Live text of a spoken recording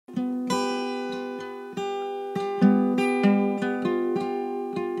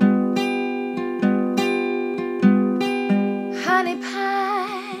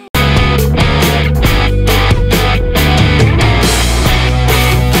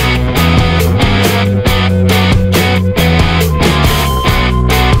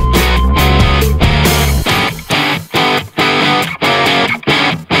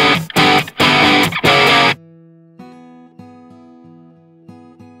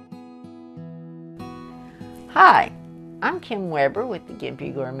Hi, I'm Kim Weber with the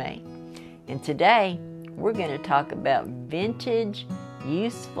Gimpy Gourmet, and today we're going to talk about vintage,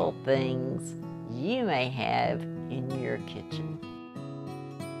 useful things you may have in your kitchen.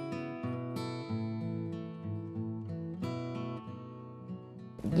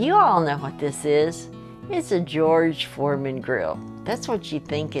 You all know what this is. It's a George Foreman Grill. That's what you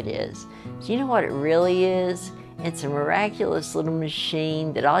think it is. Do you know what it really is? It's a miraculous little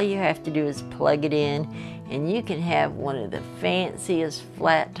machine that all you have to do is plug it in, and you can have one of the fanciest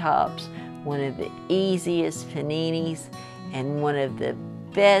flat tops, one of the easiest paninis, and one of the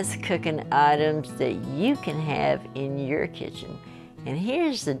best cooking items that you can have in your kitchen. And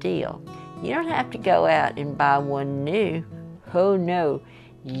here's the deal. You don't have to go out and buy one new. Oh no,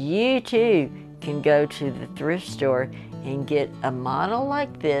 you too can go to the thrift store and get a model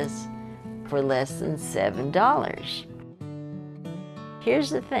like this for less than $7. Here's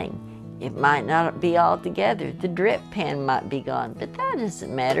the thing, it might not be all together. The drip pan might be gone, but that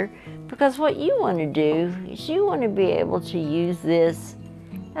doesn't matter, because what you want to do is you want to be able to use this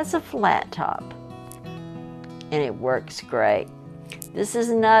as a flat top, and it works great. This is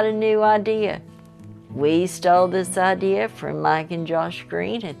not a new idea. We stole this idea from Mike and Josh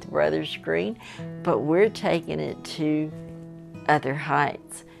Green at the Brothers Green, but we're taking it to other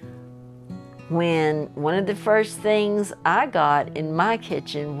heights. When one of the first things I got in my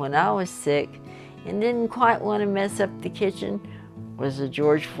kitchen when I was sick and didn't quite want to mess up the kitchen was a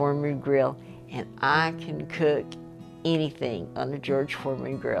George Foreman Grill, and I can cook anything on a George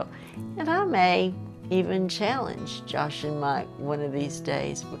Foreman Grill. And I may even challenge Josh and Mike one of these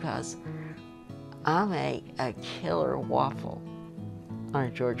days, because I make a killer waffle on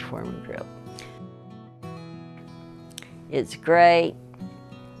a George Foreman Grill. It's great.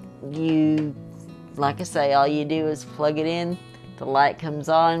 Like I say, all you do is plug it in, the light comes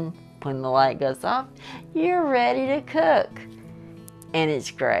on. When the light goes off, you're ready to cook. And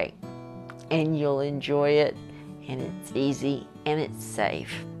it's great. And you'll enjoy it, and it's easy, and it's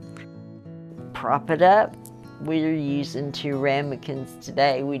safe. Prop it up. We're using 2 ramekins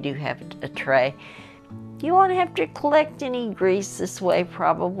today. We do have a tray. You won't have to collect any grease this way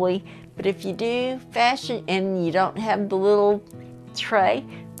probably, but if you do, fashion, and you don't have the little tray,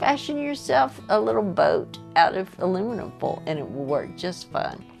 fashion yourself a little boat out of aluminum foil and it will work just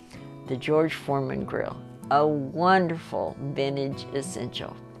fine. The George Foreman Grill, a wonderful vintage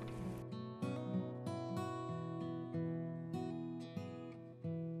essential.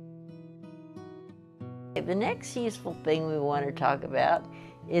 The next useful thing we want to talk about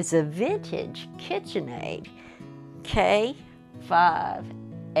is a vintage KitchenAid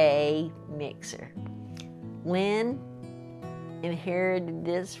K5A mixer. Lynn inherited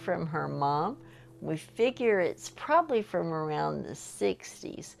this from her mom. We figure it's probably from around the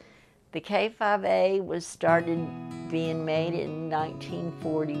 60s. The K5A was started being made in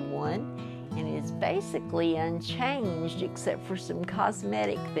 1941 and is basically unchanged except for some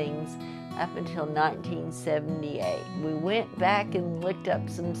cosmetic things up until 1978. We went back and looked up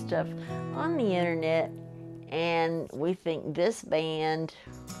some stuff on the internet, and we think this band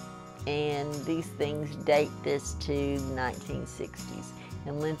and these things date this to the 1960s.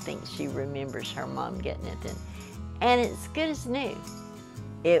 And Lynn thinks she remembers her mom getting it then. And it's good as new.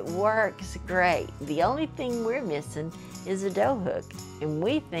 It works great. The only thing we're missing is a dough hook. And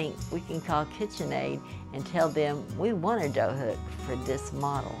we think we can call KitchenAid and tell them we want a dough hook for this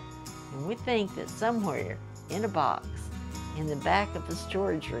model. And we think that somewhere in a box in the back of the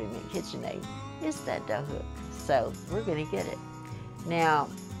storage room at KitchenAid is that dough hook. So we're going to get it. Now,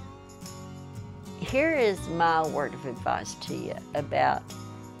 here is my word of advice to you about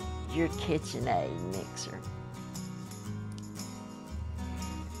your KitchenAid mixer.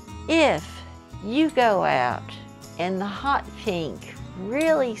 If you go out and the hot pink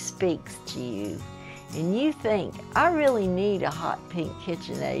really speaks to you, and you think, I really need a hot pink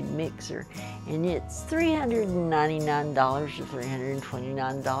KitchenAid mixer, and it's $399 or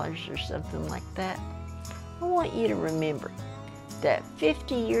 $329 or something like that, I want you to remember that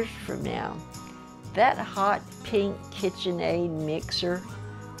 50 years from now, that hot pink KitchenAid mixer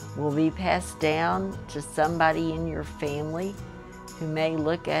will be passed down to somebody in your family who may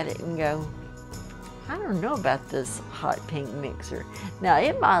look at it and go, I don't know about this hot pink mixer. Now,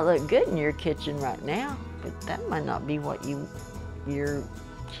 it might look good in your kitchen right now, but that might not be what your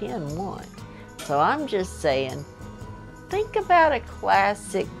kin want. So I'm just saying, think about a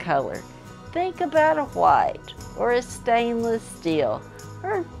classic color. Think about a white or a stainless steel,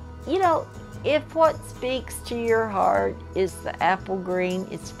 or, you know, if what speaks to your heart is the apple green,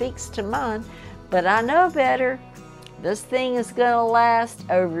 it speaks to mine, but I know better. This thing is going to last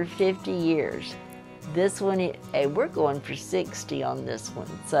over 50 years. This one, hey, we're going for 60 on this one.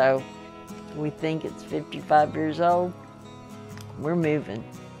 So we think it's 55 years old. We're moving.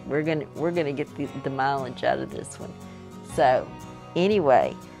 We're gonna get the mileage out of this one. So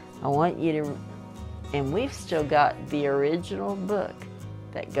anyway, I want you to, and we've still got the original book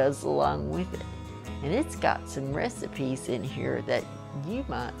that goes along with it. And it's got some recipes in here that you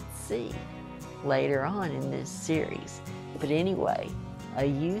might see later on in this series. But anyway, a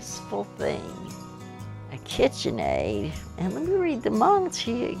useful thing, a KitchenAid, and let me read the model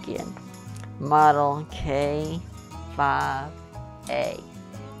to you again. Model K5A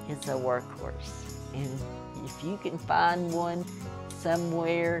is a workhorse. And if you can find one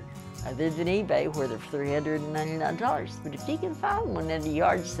somewhere other than eBay where they're $399, but if you can find one at a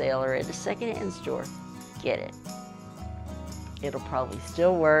yard sale or at a secondhand store, get it. It'll probably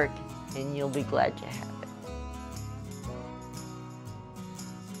still work and you'll be glad you have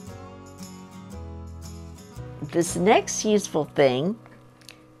it. This next useful thing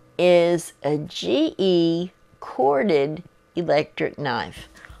is a GE corded electric knife.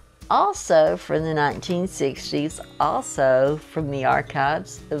 Also from the 1960s, also from the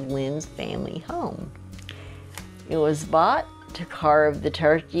archives of Lynn's family home. It was bought to carve the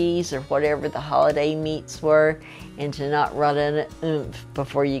turkeys or whatever the holiday meats were, and to not run out of oomph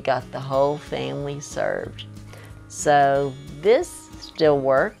before you got the whole family served. So this still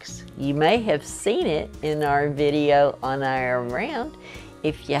works. You may have seen it in our video on our round.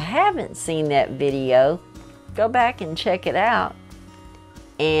 If you haven't seen that video, go back and check it out,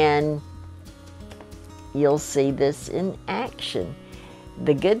 and you'll see this in action.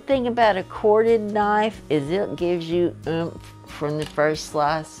 The good thing about a corded knife is it gives you oomph from the first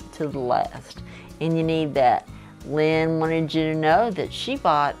slice to the last, and you need that. Lynn wanted you to know that she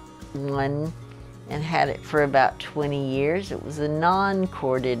bought one and had it for about 20 years. It was a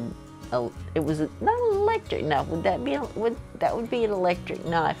non-corded, it was not an electric knife. That would be an electric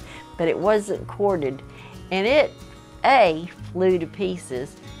knife, but it wasn't corded, and it A, flew to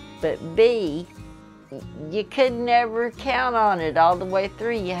pieces, but B, you could never count on it all the way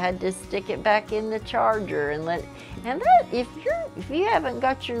through. You had to stick it back in the charger and that, if you haven't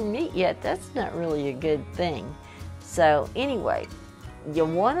got your meat yet, that's not really a good thing. So anyway, you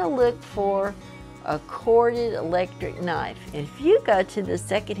want to look for a corded electric knife. And if you go to the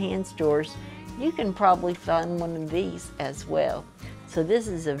secondhand stores, you can probably find one of these as well. So this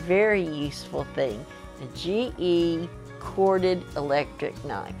is a very useful thing, a GE corded electric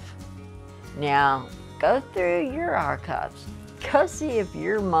knife. Now, go through your archives. Go see if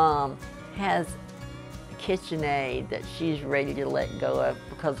your mom has a KitchenAid that she's ready to let go of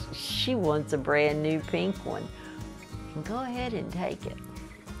because she wants a brand new pink one. And go ahead and take it.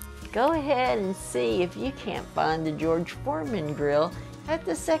 Go ahead and see if you can't find the George Foreman Grill at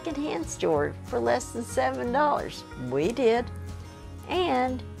the secondhand store for less than $7. We did.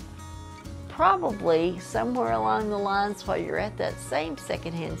 And probably somewhere along the lines while you're at that same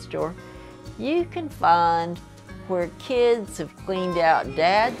secondhand store, you can find where kids have cleaned out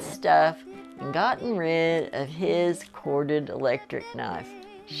Dad's stuff and gotten rid of his corded electric knife.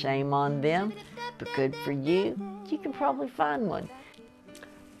 Shame on them, but good for you. You can probably find one.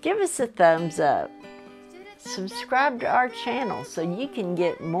 Give us a thumbs up. Subscribe to our channel so you can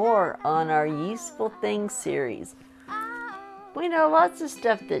get more on our Useful Things series. We know lots of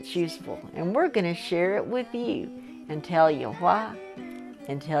stuff that's useful, and we're going to share it with you and tell you why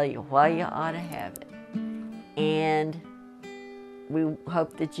you ought to have it. And we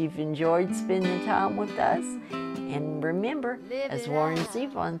hope that you've enjoyed spending time with us. And remember, as Warren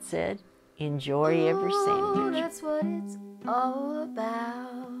Zevon said, enjoy every sandwich. That's what it's all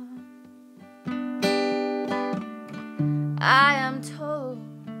about. I am told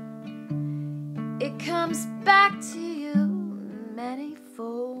it comes back to you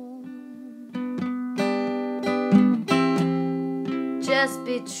manyfold. Just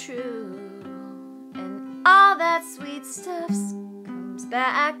be true, and all that sweet stuff comes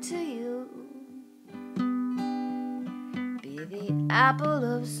back to you. Be the apple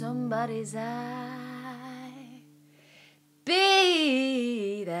of somebody's eye.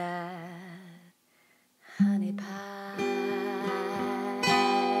 Be that